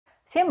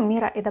Всем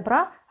мира и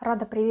добра!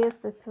 Рада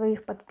приветствовать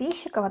своих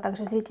подписчиков, а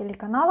также зрителей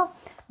канала.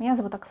 Меня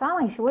зовут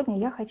Оксана, и сегодня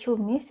я хочу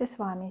вместе с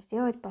вами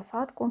сделать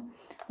посадку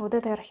вот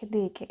этой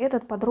орхидейки.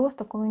 Этот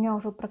подросток у меня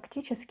уже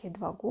практически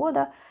 2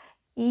 года,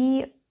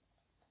 и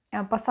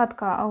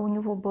посадка у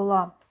него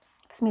была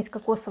в смесь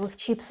кокосовых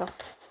чипсов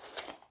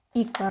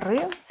и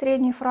коры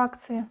средней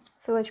фракции.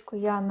 Ссылочку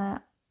я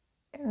на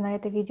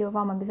это видео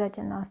вам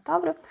обязательно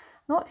оставлю.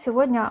 Но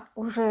сегодня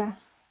уже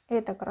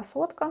эта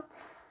красотка,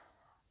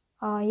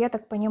 я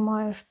так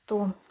понимаю,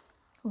 что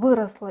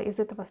выросла из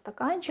этого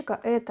стаканчика.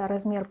 Это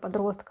размер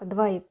подростка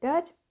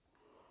 2,5.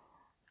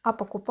 А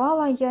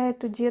покупала я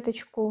эту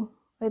деточку,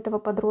 этого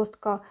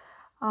подростка,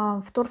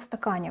 в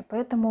торфстакане.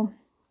 Поэтому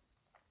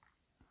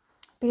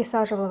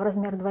пересаживала в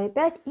размер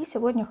 2,5. И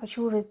сегодня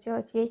хочу уже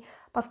сделать ей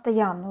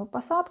постоянную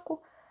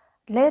посадку.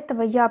 Для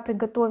этого я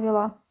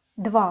приготовила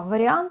 2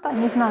 варианта.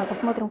 Не знаю,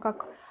 посмотрим,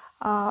 как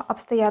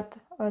обстоят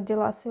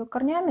дела с ее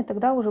корнями.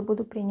 Тогда уже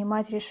буду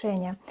принимать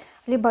решение.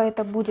 Либо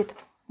это будет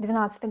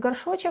 12-й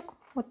горшочек,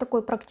 вот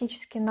такой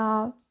практически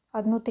на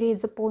 1/3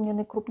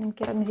 заполненный крупным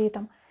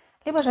керамзитом.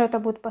 Либо же это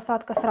будет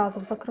посадка сразу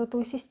в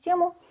закрытую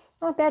систему.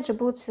 Но опять же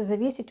будет все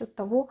зависеть от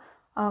того,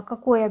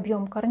 какой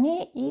объем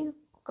корней и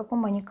в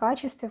каком они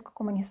качестве, в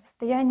каком они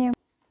состоянии.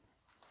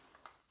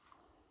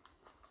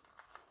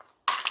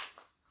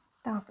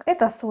 Так,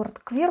 это сорт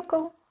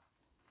Какой.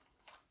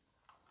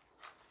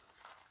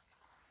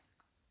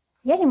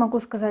 Я не могу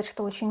сказать,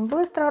 что очень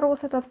быстро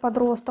рос этот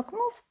подросток.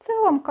 Ну, в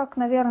целом, как,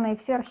 наверное, и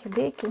все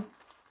орхидейки.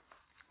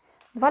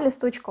 2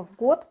 листочка в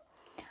год.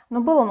 Но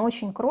был он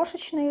очень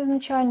крошечный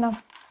изначально.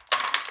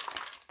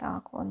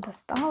 Так, вот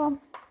достала.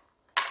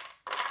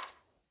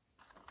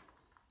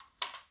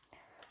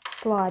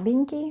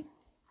 Слабенький.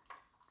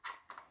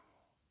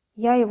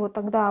 Я его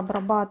тогда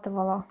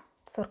обрабатывала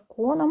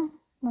цирконом,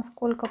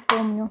 насколько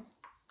помню.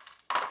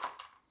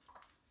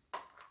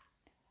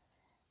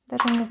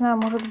 Даже не знаю,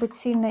 может быть,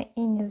 сильно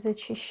и не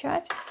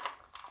зачищать.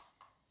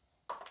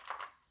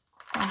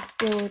 Так,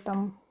 сделаю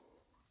там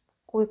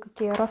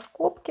кое-какие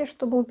раскопки,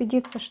 чтобы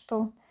убедиться,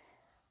 что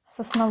с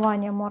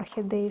основанием у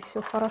орхидеи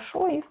все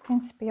хорошо. И, в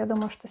принципе, я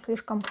думаю, что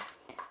слишком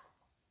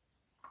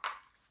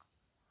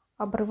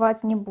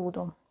обрывать не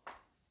буду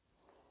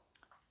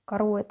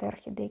кору этой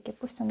орхидейки.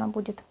 Пусть она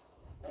будет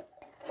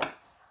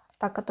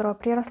та, которая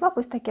приросла,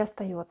 пусть так и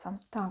остается.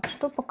 Так,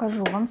 что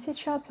покажу вам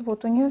сейчас.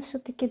 Вот у нее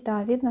все-таки,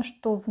 да, видно,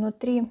 что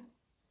внутри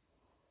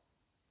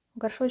в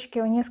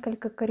горшочке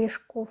несколько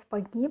корешков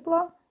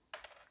погибло.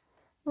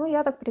 Ну,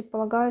 я так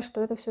предполагаю, что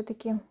это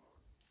все-таки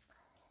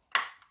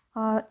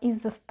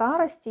из-за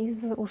старости,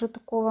 из-за уже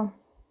такого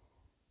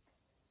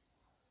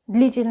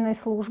длительной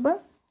службы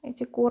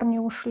эти корни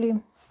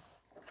ушли.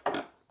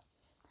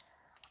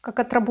 Как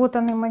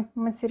отработанный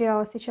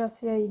материал.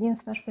 Сейчас я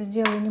единственное, что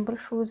сделаю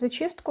небольшую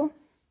зачистку.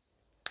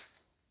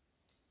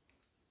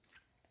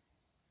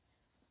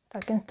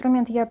 Так,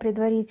 инструмент я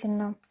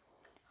предварительно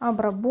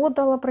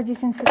обработала,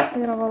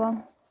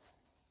 продезинфицировала.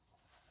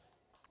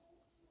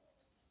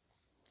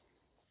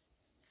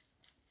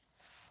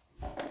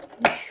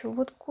 Еще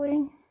вот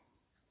корень.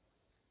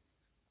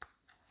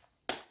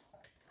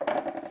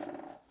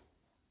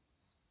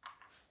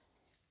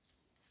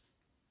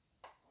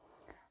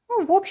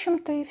 Ну, в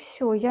общем-то и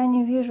все. Я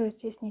не вижу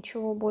здесь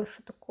ничего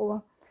больше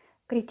такого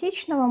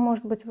критичного.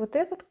 Может быть, вот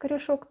этот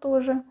корешок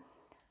тоже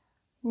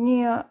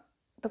не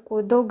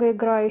такой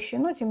долгоиграющий,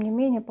 но тем не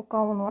менее,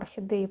 пока он у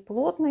орхидеи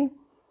плотный,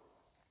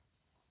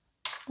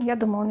 я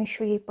думаю, он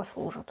еще ей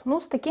послужит. Ну,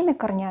 с такими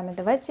корнями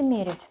давайте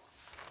мерить.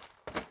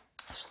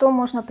 Что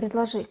можно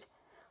предложить?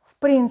 В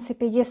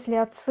принципе, если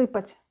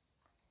отсыпать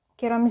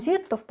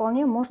керамзит, то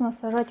вполне можно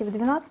сажать и в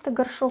 12-й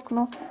горшок.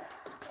 Но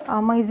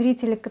мои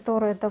зрители,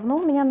 которые давно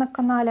у меня на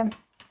канале,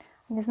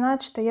 не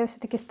знают, что я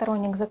все-таки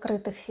сторонник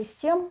закрытых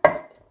систем.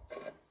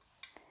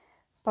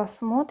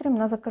 Посмотрим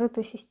на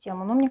закрытую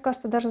систему. Но мне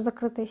кажется, даже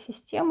закрытая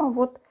система,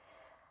 вот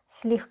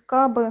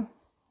слегка бы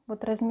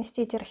вот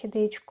разместить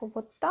орхидеечку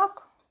вот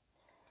так,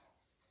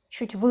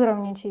 чуть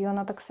выровнять ее,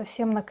 она так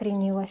совсем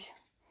накренилась.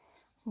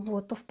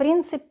 Вот, то в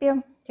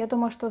принципе, я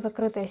думаю, что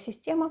закрытая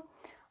система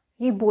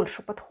ей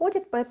больше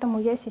подходит, поэтому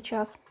я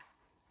сейчас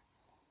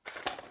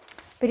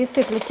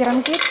пересыплю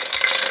керамзит.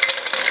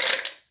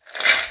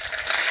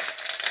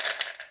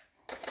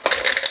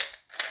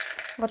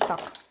 Вот так.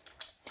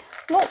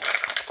 Ну,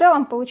 в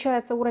целом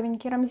получается уровень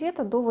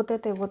керамзита до вот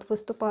этой вот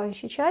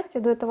выступающей части,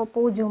 до этого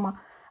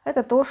подиума.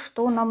 Это то,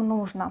 что нам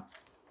нужно.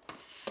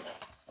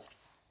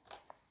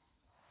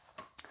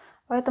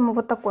 Поэтому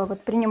вот такое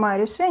вот принимаю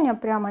решение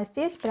прямо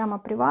здесь, прямо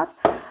при вас.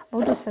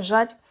 Буду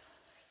сажать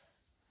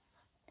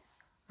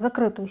в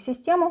закрытую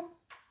систему.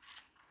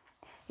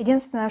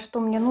 Единственное, что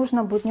мне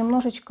нужно будет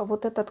немножечко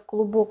вот этот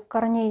клубок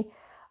корней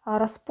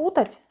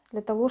распутать,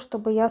 для того,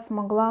 чтобы я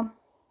смогла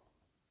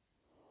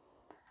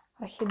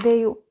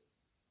орхидею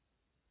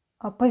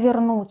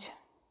повернуть,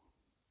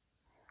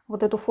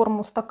 вот эту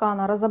форму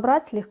стакана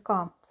разобрать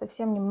слегка,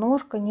 совсем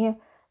немножко,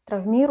 не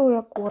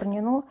травмируя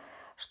корни, но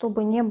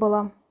чтобы не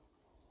было,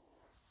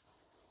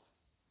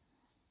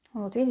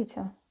 вот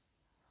видите,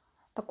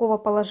 такого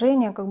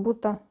положения, как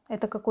будто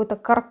это какой-то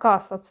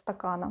каркас от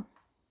стакана.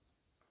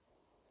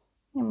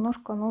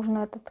 Немножко нужно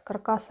этот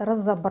каркас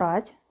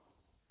разобрать.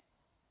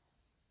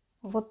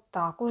 Вот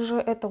так уже,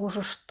 это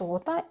уже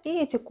что-то. И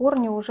эти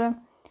корни уже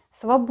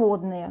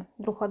свободные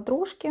друг от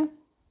дружки.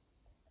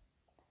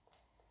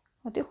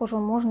 Вот их уже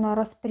можно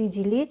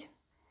распределить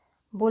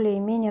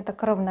более-менее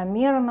так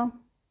равномерно,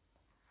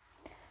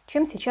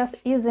 чем сейчас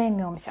и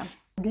займемся.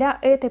 Для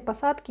этой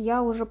посадки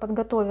я уже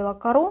подготовила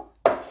кору.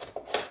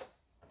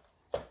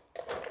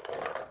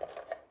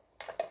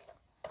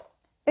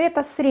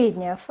 Это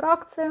средняя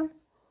фракция,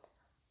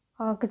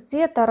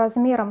 где-то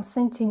размером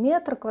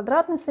сантиметр,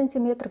 квадратный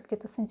сантиметр,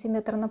 где-то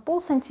сантиметр на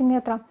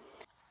полсантиметра.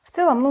 В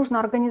целом нужно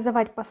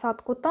организовать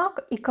посадку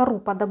так и кору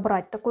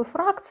подобрать такой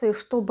фракции,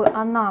 чтобы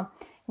она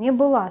не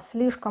была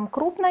слишком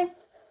крупной,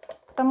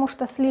 потому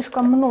что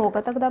слишком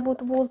много тогда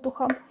будет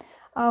воздуха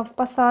в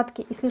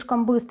посадке и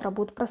слишком быстро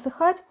будет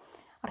просыхать.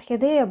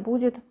 Орхидея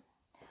будет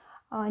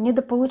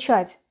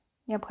недополучать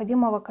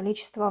необходимого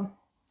количества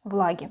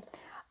влаги.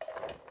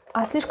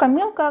 А слишком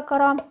мелкая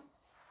кора,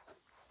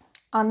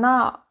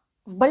 она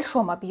в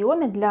большом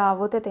объеме для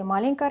вот этой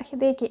маленькой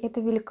орхидейки, это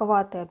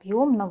великоватый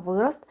объем на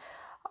вырост,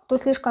 то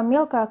слишком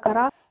мелкая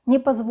кора не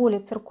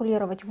позволит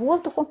циркулировать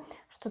воздуху,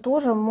 что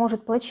тоже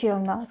может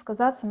плачевно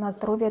сказаться на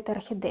здоровье этой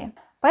орхидеи.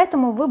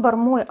 Поэтому выбор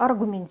мой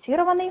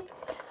аргументированный,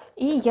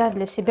 и я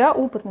для себя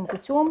опытным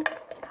путем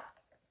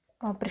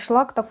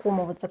пришла к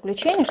такому вот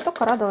заключению, что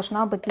кора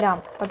должна быть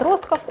для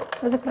подростков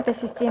в закрытой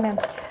системе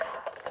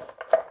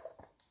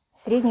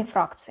средней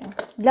фракции.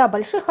 Для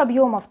больших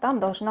объемов там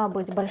должна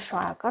быть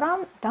большая кора.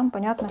 Там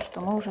понятно, что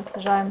мы уже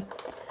сажаем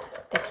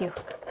таких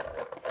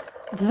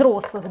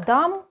взрослых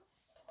дам,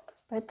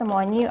 поэтому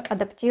они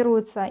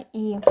адаптируются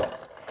и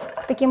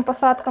к таким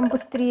посадкам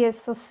быстрее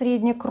со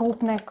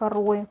средне-крупной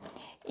корой.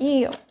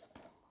 И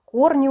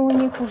корни у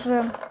них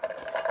уже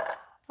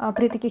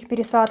при таких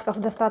пересадках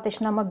в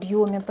достаточном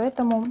объеме.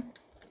 Поэтому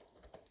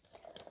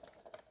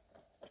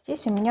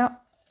здесь у меня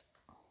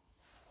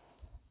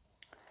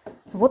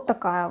вот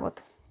такая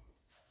вот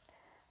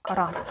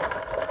кора.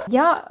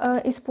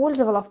 Я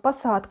использовала в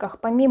посадках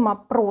помимо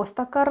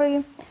просто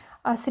коры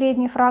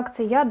средней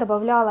фракции, я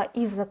добавляла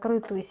и в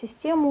закрытую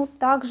систему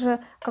также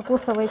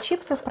кокосовые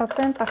чипсы в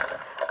процентах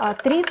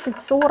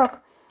 30-40,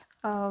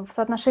 в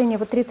соотношении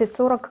вот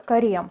 30-40 к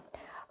коре.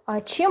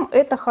 Чем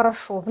это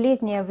хорошо? В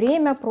летнее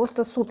время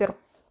просто супер.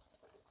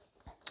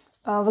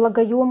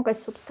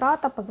 Влагоемкость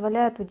субстрата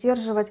позволяет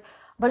удерживать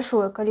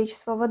большое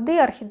количество воды.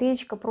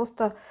 Орхидеечка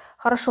просто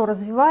хорошо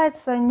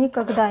развивается,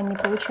 никогда не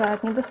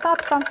получает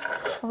недостатка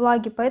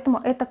влаги, поэтому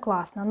это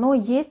классно. Но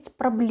есть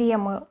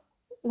проблемы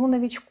у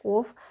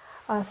новичков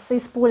с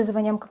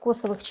использованием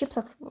кокосовых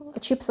чипсов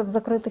в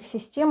закрытых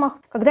системах.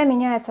 Когда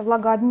меняется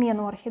влагообмен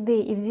у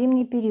орхидеи и в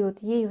зимний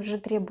период ей уже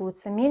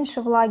требуется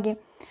меньше влаги,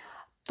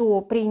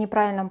 то при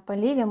неправильном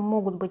поливе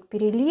могут быть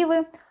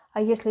переливы, а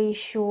если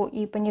еще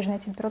и пониженная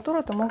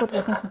температура, то могут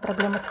возникнуть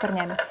проблемы с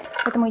корнями.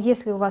 Поэтому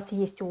если у вас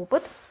есть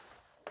опыт,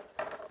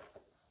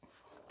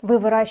 вы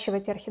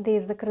выращиваете орхидеи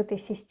в закрытой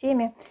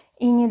системе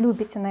и не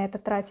любите на это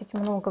тратить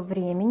много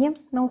времени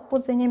на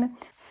уход за ними,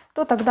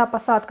 то тогда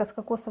посадка с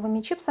кокосовыми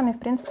чипсами в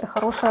принципе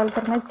хорошая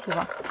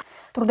альтернатива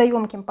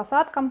трудоемким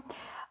посадкам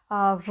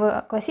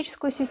в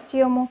классическую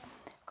систему,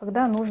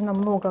 когда нужно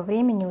много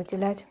времени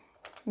уделять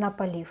на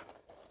полив.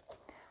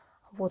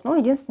 Вот. Но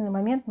единственный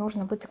момент,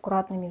 нужно быть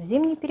аккуратными в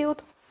зимний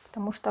период,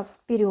 потому что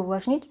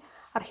переувлажнить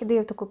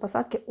орхидею в такой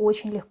посадке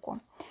очень легко.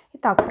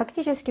 Итак,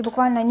 практически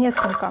буквально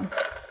несколько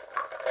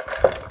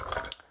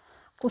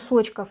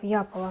кусочков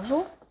я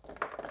положу.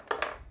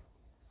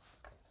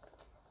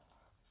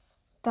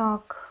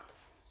 Так.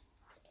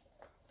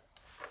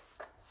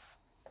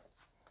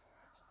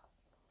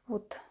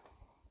 Вот.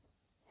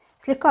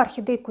 Слегка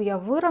орхидейку я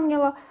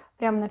выровняла.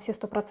 Прям на все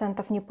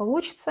 100% не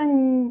получится,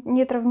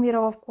 не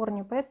травмировав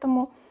корни.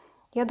 Поэтому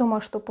я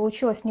думаю, что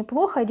получилось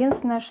неплохо.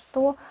 Единственное,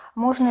 что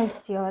можно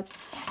сделать.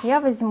 Я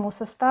возьму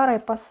со старой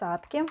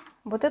посадки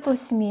вот эту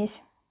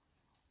смесь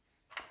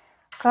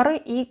коры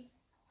и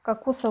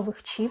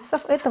кокосовых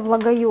чипсов. Это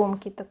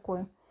влагоемкий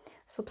такой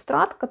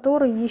субстрат,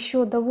 который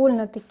еще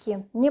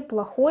довольно-таки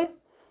неплохой.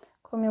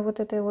 Кроме вот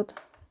этой вот,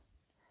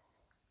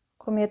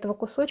 кроме этого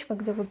кусочка,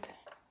 где вот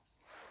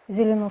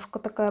зеленушка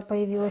такая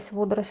появилась,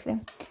 водоросли.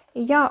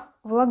 И я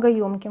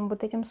влагоемким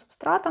вот этим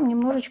субстратом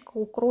немножечко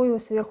укрою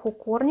сверху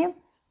корни.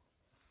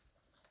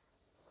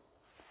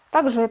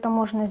 Также это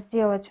можно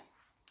сделать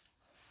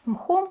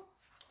мхом,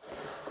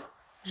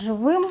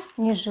 живым,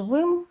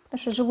 неживым, потому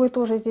что живой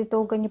тоже здесь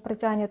долго не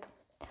протянет.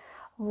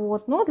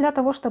 Вот. Но для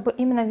того, чтобы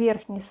именно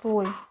верхний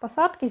слой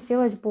посадки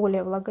сделать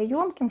более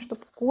влагоемким,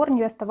 чтобы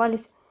корни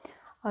оставались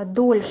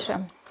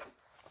дольше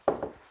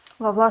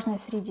во влажной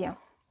среде.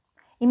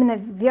 Именно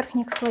в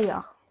верхних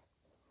слоях.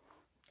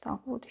 Так,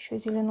 вот еще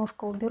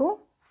зеленушку уберу.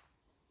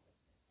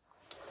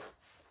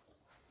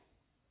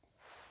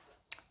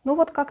 Ну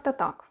вот как-то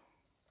так.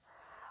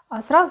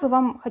 Сразу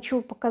вам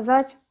хочу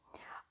показать,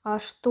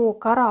 что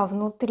кора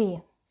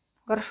внутри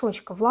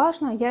горшочка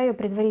влажная. Я ее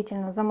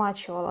предварительно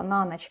замачивала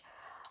на ночь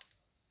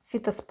в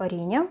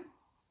фитоспорине.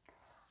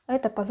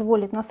 Это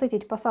позволит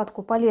насытить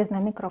посадку полезной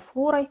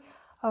микрофлорой.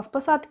 В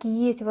посадке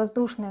есть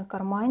воздушные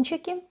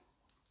карманчики.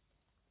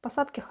 В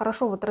посадке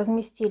хорошо вот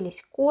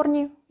разместились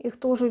корни, их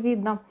тоже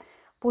видно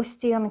по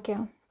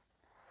стенке.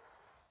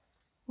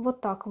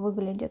 Вот так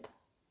выглядит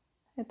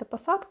эта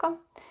посадка.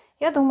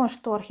 Я думаю,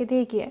 что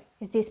орхидейке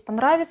здесь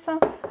понравится.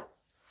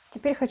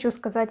 Теперь хочу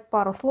сказать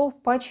пару слов,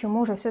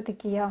 почему же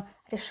все-таки я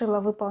решила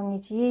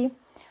выполнить ей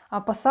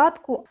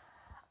посадку,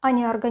 а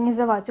не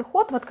организовать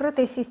уход в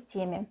открытой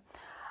системе.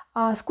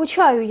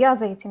 Скучаю я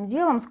за этим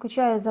делом,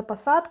 скучаю за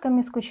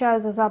посадками, скучаю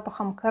за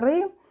запахом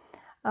коры.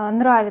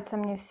 Нравится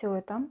мне все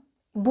это.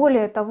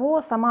 Более того,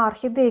 сама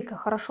орхидейка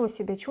хорошо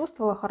себя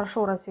чувствовала,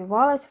 хорошо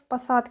развивалась в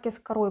посадке с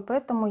корой,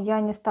 поэтому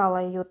я не стала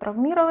ее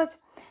травмировать,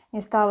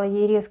 не стала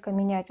ей резко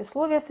менять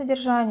условия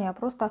содержания, а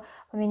просто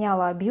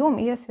поменяла объем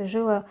и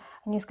освежила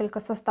несколько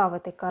состав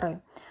этой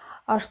коры.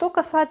 А что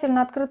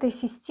касательно открытой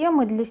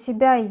системы, для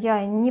себя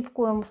я ни в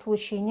коем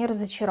случае не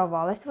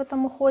разочаровалась в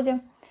этом уходе.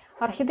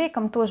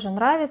 Орхидейкам тоже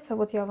нравится.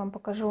 Вот я вам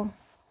покажу.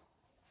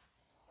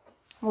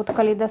 Вот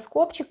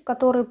калейдоскопчик,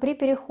 который при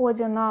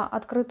переходе на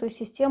открытую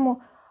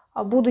систему,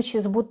 будучи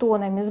с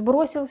бутонами,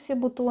 сбросил все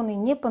бутоны.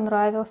 Не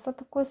понравился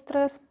такой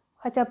стресс.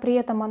 Хотя при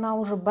этом она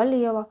уже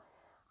болела.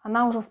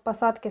 Она уже в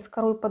посадке с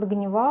корой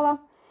подгнивала.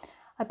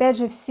 Опять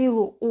же, в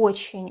силу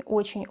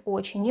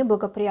очень-очень-очень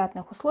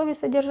неблагоприятных условий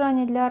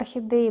содержания для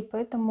орхидеи.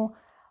 Поэтому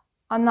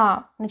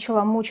она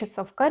начала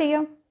мучиться в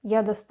коре.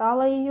 Я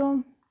достала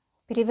ее,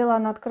 перевела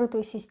на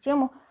открытую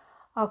систему.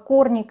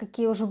 Корни,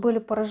 какие уже были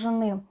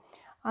поражены,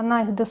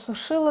 она их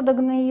досушила,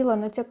 догноила.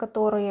 Но те,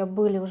 которые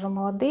были уже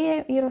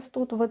молодые и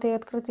растут в этой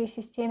открытой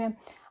системе,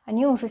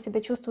 они уже себя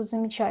чувствуют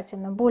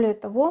замечательно. Более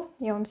того,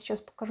 я вам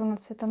сейчас покажу на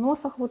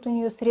цветоносах. Вот у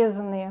нее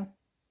срезанные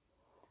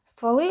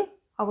стволы.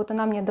 А вот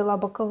она мне дала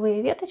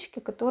боковые веточки,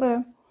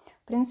 которые,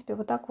 в принципе,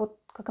 вот так вот,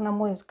 как на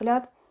мой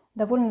взгляд,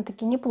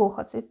 довольно-таки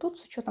неплохо цветут,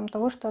 с учетом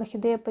того, что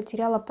орхидея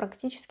потеряла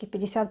практически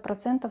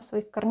 50%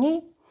 своих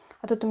корней.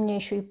 А тут у меня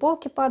еще и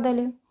полки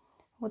падали.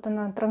 Вот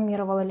она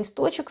травмировала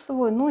листочек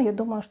свой. Но я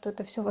думаю, что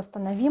это все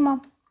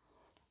восстановимо.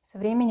 Со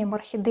временем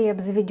орхидея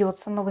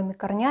обзаведется новыми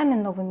корнями,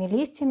 новыми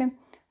листьями.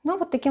 Но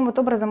вот таким вот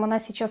образом она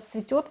сейчас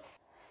цветет.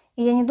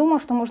 И я не думаю,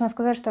 что можно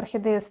сказать, что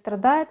орхидея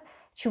страдает,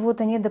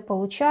 чего-то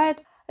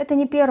недополучает. Это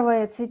не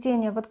первое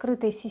цветение в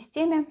открытой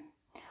системе.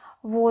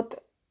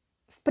 Вот.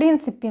 В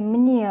принципе,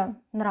 мне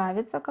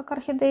нравится, как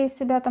орхидеи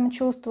себя там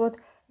чувствуют.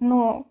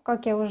 Но,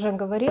 как я уже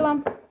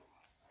говорила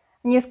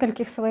в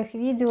нескольких своих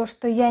видео,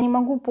 что я не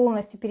могу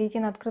полностью перейти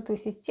на открытую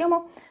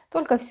систему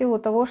только в силу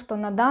того, что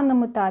на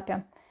данном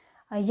этапе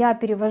я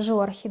перевожу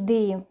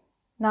орхидеи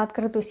на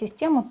открытую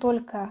систему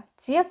только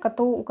те,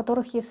 у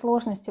которых есть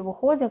сложности в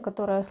уходе,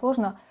 которые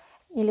сложно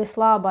или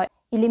слабо,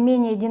 или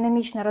менее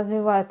динамично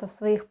развиваются в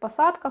своих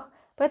посадках.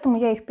 Поэтому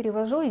я их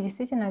перевожу и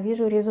действительно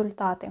вижу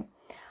результаты.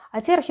 А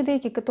те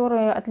орхидейки,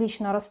 которые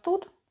отлично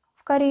растут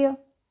в коре,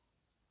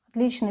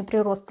 отличный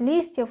прирост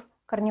листьев,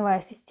 корневая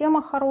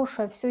система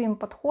хорошая, все им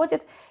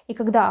подходит. И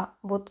когда,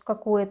 вот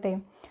как у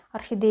этой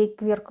орхидеи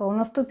Кверкл,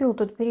 наступил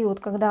тот период,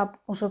 когда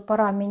уже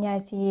пора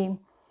менять ей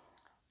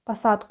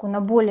посадку на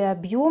более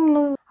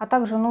объемную, а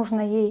также нужно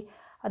ей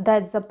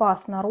дать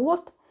запас на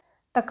рост,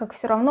 так как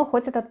все равно,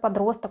 хоть этот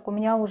подросток у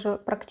меня уже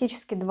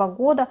практически 2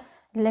 года,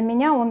 для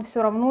меня он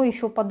все равно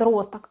еще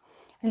подросток.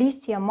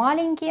 Листья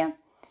маленькие,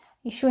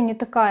 еще не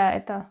такая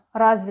это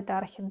развитая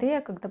орхидея,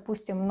 как,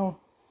 допустим, ну,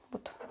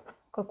 вот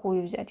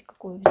какую взять.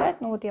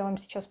 Ну, вот я вам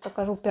сейчас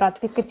покажу пират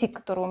Пикати,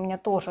 который у меня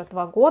тоже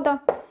 2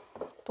 года.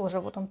 Тоже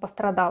вот он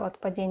пострадал от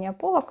падения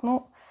полок,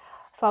 но,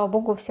 слава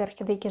богу, все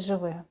орхидейки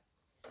живые.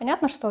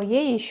 Понятно, что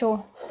ей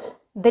еще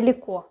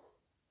далеко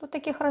до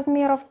таких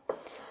размеров.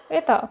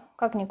 Это,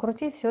 как ни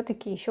крути,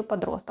 все-таки еще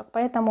подросток.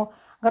 Поэтому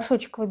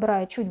горшочек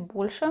выбираю чуть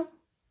больше,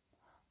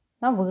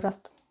 на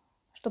вырост,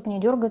 чтобы не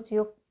дергать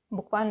ее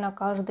буквально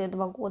каждые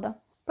 2 года.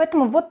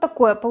 Поэтому вот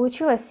такое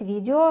получилось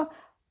видео.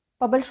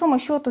 По большому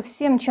счету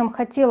всем, чем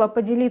хотела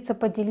поделиться,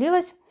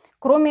 поделилась.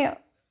 Кроме,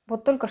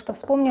 вот только что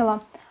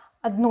вспомнила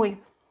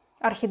одной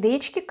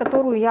орхидеечки,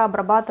 которую я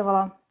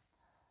обрабатывала.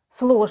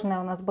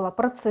 Сложная у нас была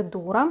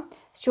процедура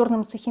с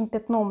черным сухим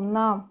пятном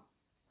на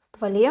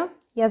стволе.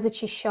 Я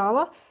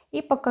зачищала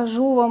и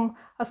покажу вам,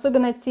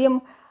 особенно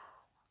тем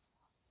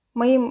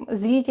моим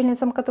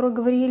зрительницам, которые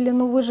говорили,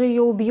 ну вы же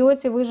ее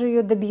убьете, вы же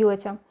ее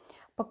добьете.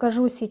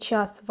 Покажу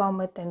сейчас вам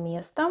это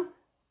место.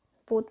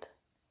 Вот.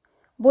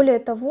 Более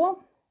того,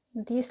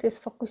 вот если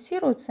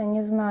сфокусируется,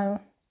 не знаю,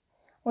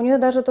 у нее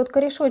даже тот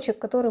корешочек,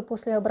 который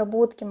после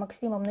обработки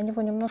Максимом, на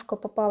него немножко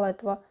попало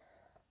этого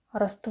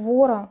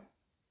раствора,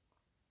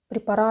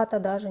 препарата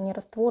даже, не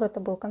раствор, это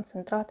был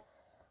концентрат.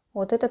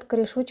 Вот этот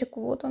корешочек,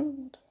 вот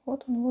он.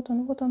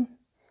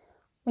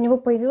 У него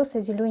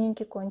появился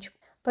зелененький кончик.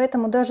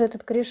 Поэтому даже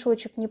этот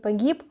корешочек не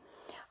погиб.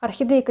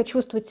 Орхидейка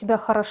чувствует себя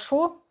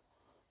хорошо.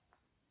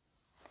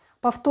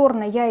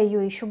 Повторно я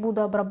ее еще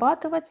буду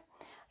обрабатывать.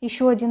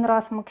 Еще один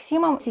раз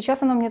Максимом.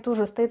 Сейчас она у меня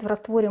тоже стоит в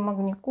растворе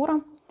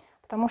магникура.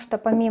 Потому что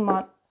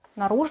помимо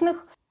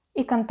наружных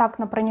и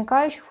контактно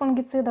проникающих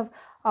фунгицидов,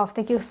 а в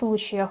таких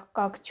случаях,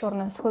 как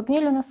черная сухой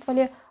гнилью на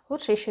стволе,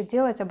 лучше еще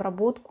делать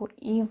обработку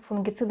и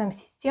фунгицидом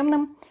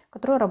системным,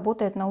 который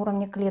работает на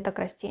уровне клеток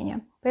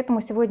растения.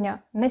 Поэтому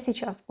сегодня на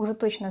сейчас уже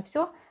точно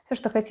все. Все,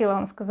 что хотела,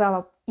 вам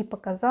сказала и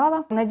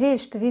показала.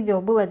 Надеюсь, что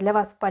видео было для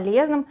вас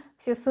полезным.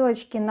 Все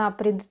ссылочки на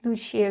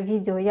предыдущие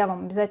видео я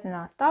вам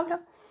обязательно оставлю.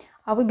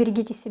 А вы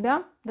берегите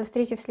себя. До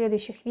встречи в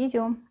следующих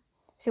видео.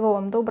 Всего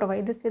вам доброго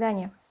и до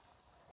свидания.